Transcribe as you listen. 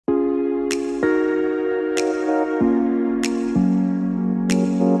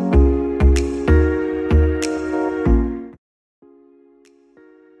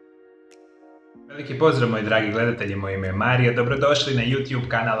pozdrav moji dragi gledatelji, moje ime je Mario, dobrodošli na YouTube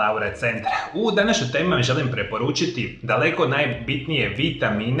kanal Centar. U današnjoj temi vam želim preporučiti daleko najbitnije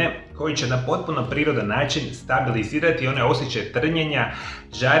vitamine koji će na potpuno prirodan način stabilizirati one osjećaje trnjenja,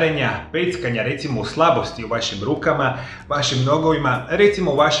 žarenja, peckanja, recimo u slabosti u vašim rukama, vašim nogovima,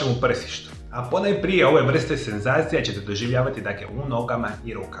 recimo u vašem prsištu. A ponajprije ove vrste senzacija ćete doživljavati dakle u nogama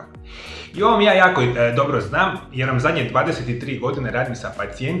i rukama. I ovo ja jako dobro znam jer vam zadnje 23 godine radim sa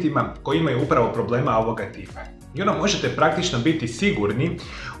pacijentima koji imaju upravo problema ovoga tipa. I ono možete praktično biti sigurni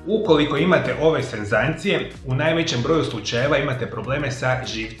ukoliko imate ove senzacije, u najvećem broju slučajeva imate probleme sa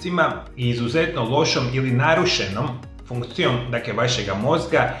živcima i izuzetno lošom ili narušenom funkcijom dakle vašega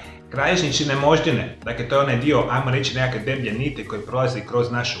mozga, kralježničine moždine, dakle to je onaj dio, ajmo reći, nekakve deblje niti koji prolazi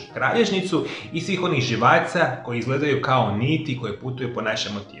kroz našu kralježnicu i svih onih živaca koji izgledaju kao niti koje putuju po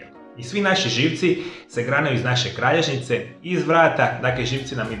našemu tijelu. I svi naši živci se granaju iz naše kralježnice, iz vrata, dakle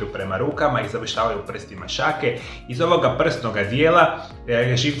živci nam idu prema rukama i završavaju u prstima šake, iz ovoga prstnoga dijela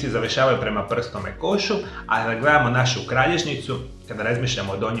živci završavaju prema prstnome košu, a kada gledamo našu kralježnicu, kada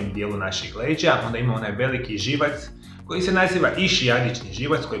razmišljamo o donjem dijelu naših leđa, onda imamo onaj veliki živac koji se naziva išijadični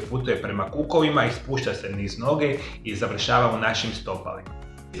živac koji putuje prema kukovima i spušta se niz noge i završava u našim stopalima.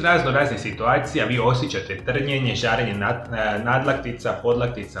 Iz raznih situacija vi osjećate trnjenje, žarenje nadlaktica,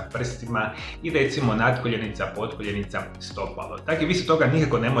 podlaktica, prstima i recimo natkoljenica, potkoljenica, stopalo. Dakle, vi se toga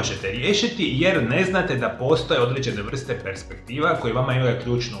nikako ne možete riješiti jer ne znate da postoje određene vrste perspektiva koje vama imaju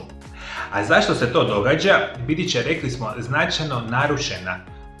ključnu ulogu. A zašto se to događa? Biti će, rekli smo, značajno narušena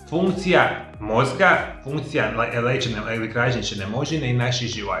funkcija mozga, funkcija leđne ili kralježničine moždine i naših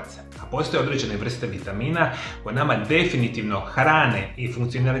živaca. A postoje određene vrste vitamina koje nama definitivno hrane i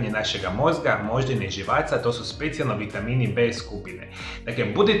funkcioniranje našega mozga, moždine i živaca, to su specijalno vitamini B skupine. Dakle,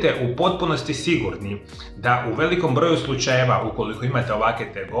 budite u potpunosti sigurni da u velikom broju slučajeva, ukoliko imate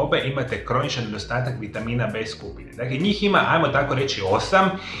ovakve tegobe, imate kroničan nedostatak vitamina B skupine. Dakle, njih ima, ajmo tako reći, 8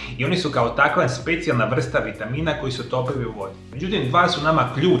 i oni su kao takva specijalna vrsta vitamina koji su topivi u vodi. Međutim, dva su nama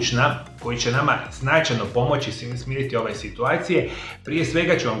ključna koji će nama značajno pomoći smiriti ove situacije. Prije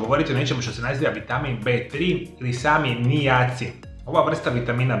svega ću vam govoriti o nečemu što se naziva vitamin B3 ili sami nijaci. Ova vrsta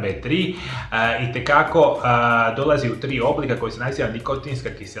vitamina B3 itekako dolazi u 3 oblika koji se naziva nikotinska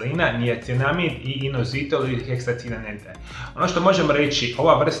kiselina, niacinamid i inositol ili heksacinamide. Ono što možemo reći,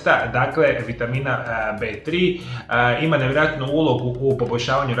 ova vrsta dakle vitamina B3 ima nevjerojatnu ulogu u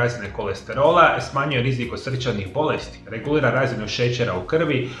poboljšavanju razine kolesterola, smanjuje rizik od srčanih bolesti, regulira razinu šećera u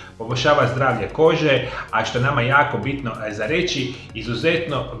krvi, poboljšava zdravlje kože, a što je nama jako bitno za reći,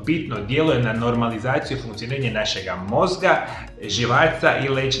 izuzetno bitno djeluje na normalizaciju funkcioniranja našega mozga, živaca i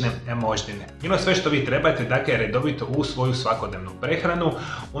leđne moždine. I ono sve što vi trebate, dakle, redovito u svoju svakodnevnu prehranu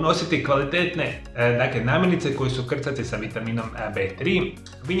unositi kvalitetne namirnice koje su krcate sa vitaminom B3.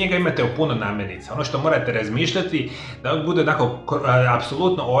 Vi njega imate u puno namirnica. Ono što morate razmišljati da bude onako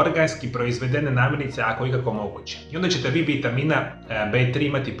apsolutno organski proizvedene namirnice ako ikako moguće. I onda ćete vi vitamina B3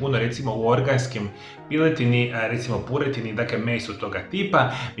 imati puno recimo u organskim piletini, recimo puretini, dakle mesu toga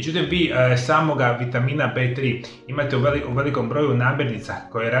tipa. Međutim, vi samoga vitamina B3 imate u velikom broju namirnica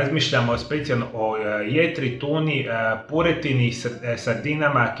koje razmišljamo specijalno o jetri, tuni, puretini,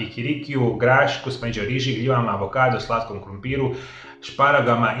 sardinama, kikirikiju, grašku, smeđoj riži, gljivama, avokado, slatkom krumpiru,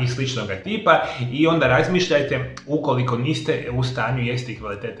 šparagama i sličnoga tipa i onda razmišljajte ukoliko niste u stanju jesti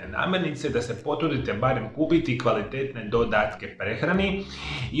kvalitetne namirnice da se potrudite barem kupiti kvalitetne dodatke prehrani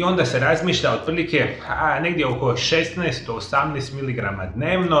i onda se razmišlja otprilike negdje oko 16 do 18 mg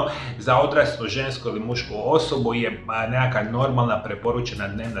dnevno za odraslu žensku ili mušku osobu je nekakva normalna preporučena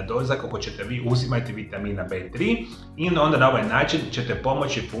dnevna doza koliko ćete vi uzimati vitamina B3 i onda na ovaj način ćete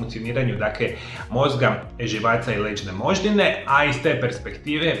pomoći funkcioniranju dakle mozga, živaca i leđne moždine, a iz te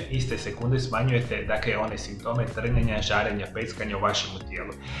perspektive iste sekunde smanjujete dakle one simptome trnjenja, žarenja, peckanja u vašem tijelu.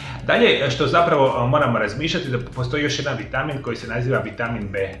 Dalje što zapravo moramo razmišljati da postoji još jedan vitamin koji se naziva vitamin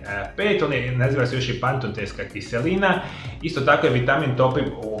B5, on naziva se još i pantonteska kiselina, isto tako je vitamin topiv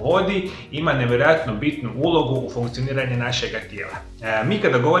u vodi, ima nevjerojatno bitnu ulogu u funkcioniranju našega tijela. Mi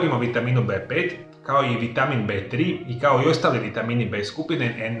kada govorimo o vitaminu B5, kao i vitamin B3 i kao i ostali vitamini B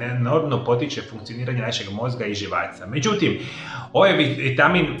skupine enormno potiče funkcioniranje našeg mozga i živaca. Međutim, ovaj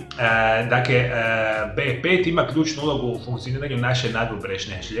vitamin B5 ima ključnu ulogu u funkcioniranju naše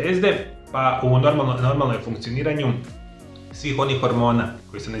nadbubrešne žlijezde, pa u normalnom funkcioniranju svih onih hormona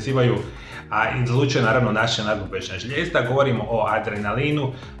koji se nazivaju, a izlučuje naravno naša nadbubrešna žlijezda. Govorimo o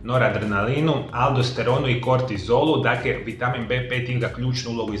adrenalinu, noradrenalinu, aldosteronu i kortizolu. Dakle, vitamin B5 ima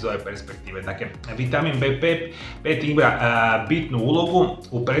ključnu ulogu iz ove perspektive. Dakle, vitamin B5 ima bitnu ulogu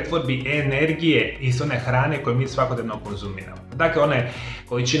u pretvorbi energije iz one hrane koju mi svakodnevno konzumiramo. Dakle, ona je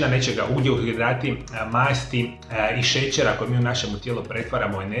količina nečega, ugljikohidrati, masti i šećera koje mi u našem tijelu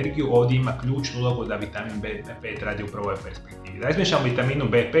pretvaramo u energiju, ovdje ima ključnu ulogu da vitamin B5 radi upravo u ovoj perspektivi. Razmišljamo o vitaminu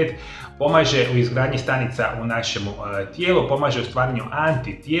B5, pomaže u izgradnji stanica u našem tijelu, pomaže u stvaranju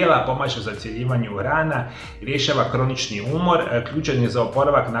antitijela, pomaže u zacjeljivanju rana, rješava kronični umor, ključan je za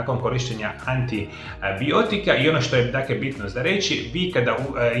oporavak nakon korištenja antibiotika i ono što je dakle bitno za reći, vi kada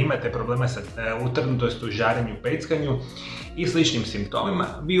imate problema sa utrnutosti, žarenju, peckanju i sličnim simptomima,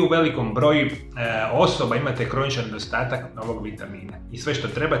 vi u velikom broju osoba imate kroničan nedostatak ovog vitamina. I sve što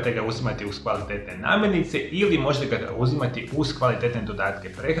trebate ga uzimati uz kvalitetne namirnice ili možete ga uzimati uz kvalitetne dodatke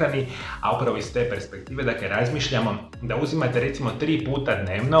prehrani, a upravo iz te perspektive dakle razmišljamo da uzimate recimo 3 puta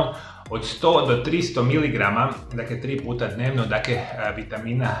dnevno od 100 do 300 mg, dakle 3 puta dnevno, dakle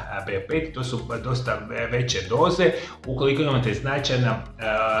vitamina B5, to su dosta veće doze ukoliko imate značajne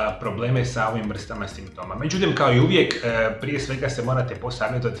probleme sa ovim vrstama simptoma. Međutim, kao i uvijek, prije svega se morate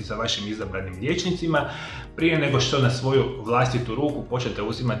posavjetovati sa vašim izabranim liječnicima prije nego što na svoju vlastitu ruku počnete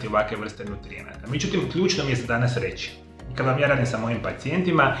uzimati ovakve vrste nutrijenata. Međutim, ključno mi je za danas reći, kad vam ja radim sa mojim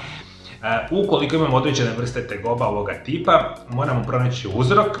pacijentima, ukoliko imamo određene vrste tegoba ovoga tipa, moramo pronaći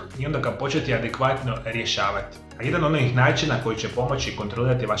uzrok i onda ga početi adekvatno rješavati. A jedan od onih načina koji će pomoći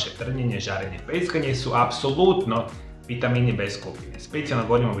kontrolirati vaše trnjenje, žarenje, peckanje su apsolutno vitamini B skupine. Specijalno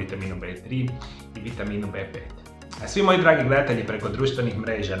govorimo o vitaminu B3 i vitaminu B5. A svi moji dragi gledatelji preko društvenih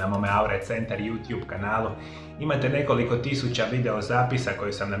mreža na mome Aure Centar YouTube kanalu imate nekoliko tisuća video zapisa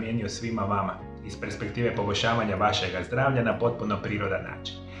koje sam namijenio svima vama iz perspektive poboljšavanja vašega zdravlja na potpuno prirodan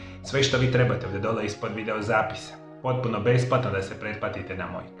način. Sve što vi trebate ovdje dole ispod video zapisa, potpuno besplatno da se pretplatite na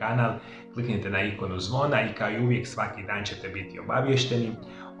moj kanal, kliknite na ikonu zvona i kao i uvijek svaki dan ćete biti obavješteni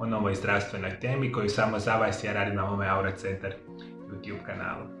o novoj zdravstvenoj temi koju samo za vas ja radim na mome Aure Centar YouTube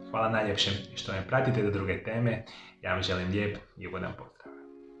kanalu. Hvala najljepše što me pratite do druge teme, ja vam želim lijep i ugodan pozdrav.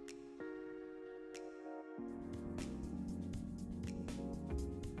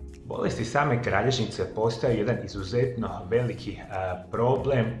 Bolesti same kralježnice postaju jedan izuzetno veliki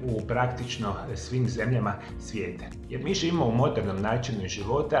problem u praktično svim zemljama svijeta. Jer mi živimo u modernom načinu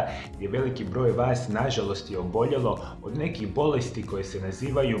života gdje veliki broj vas nažalost je oboljelo od nekih bolesti koje se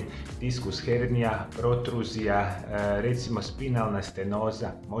nazivaju diskus hernija, protruzija, recimo spinalna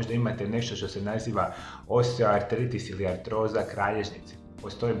stenoza, možda imate nešto što se naziva osteoartritis ili artroza kralježnice.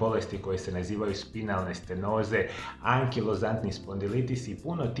 Postoje bolesti koje se nazivaju spinalne stenoze, ankilozantni spondilitis i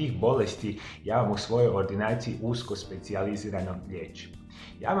puno tih bolesti ja vam u svojoj ordinaciji usko specijalizirano liječim.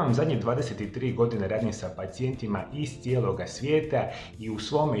 Ja vam zadnje 23 godine radim sa pacijentima iz cijeloga svijeta i u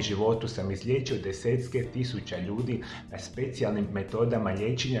svome životu sam izliječio desetke tisuća ljudi na specijalnim metodama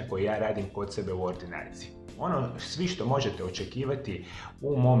liječenja koje ja radim kod sebe u ordinaciji. Ono svi što možete očekivati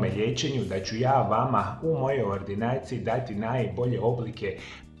u mome liječenju, da ću ja vama u mojoj ordinaciji dati najbolje oblike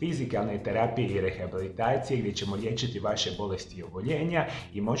fizikalne terapije i rehabilitacije gdje ćemo liječiti vaše bolesti i oboljenja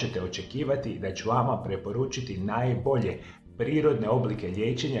i možete očekivati da ću vama preporučiti najbolje prirodne oblike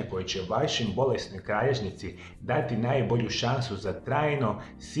liječenja koje će vašim bolesnoj kralježnici dati najbolju šansu za trajno,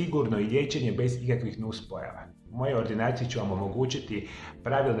 sigurno i liječenje bez ikakvih nuspojava. U mojoj ordinaciji ću vam omogućiti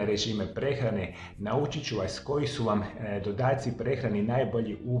pravilne režime prehrane, naučit ću vas koji su vam dodaci prehrani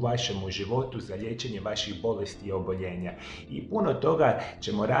najbolji u vašemu životu za liječenje vaših bolesti i oboljenja. I puno toga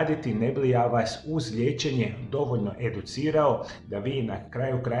ćemo raditi ne bi li ja vas uz liječenje dovoljno educirao da vi na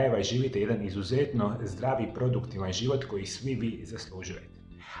kraju krajeva živite jedan izuzetno zdravi i produktivan život koji svi vi zaslužujete.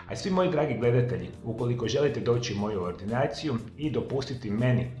 A svi moji dragi gledatelji, ukoliko želite doći u moju ordinaciju i dopustiti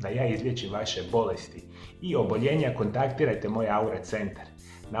meni da ja izliječim vaše bolesti i oboljenja, kontaktirajte moj Aure Centar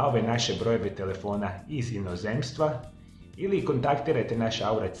na ove naše brojeve telefona iz inozemstva ili kontaktirajte naš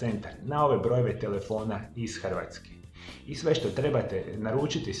Aure Centar na ove brojeve telefona iz Hrvatske. I sve što trebate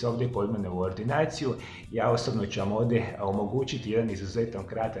naručiti se ovdje kod mene u ordinaciju, ja osobno ću vam ovdje omogućiti jedan izuzetno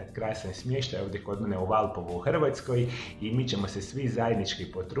krasan smještaj ovdje kod mene u Valpovu u Hrvatskoj i mi ćemo se svi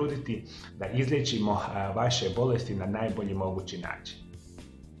zajednički potruditi da izliječimo vaše bolesti na najbolji mogući način.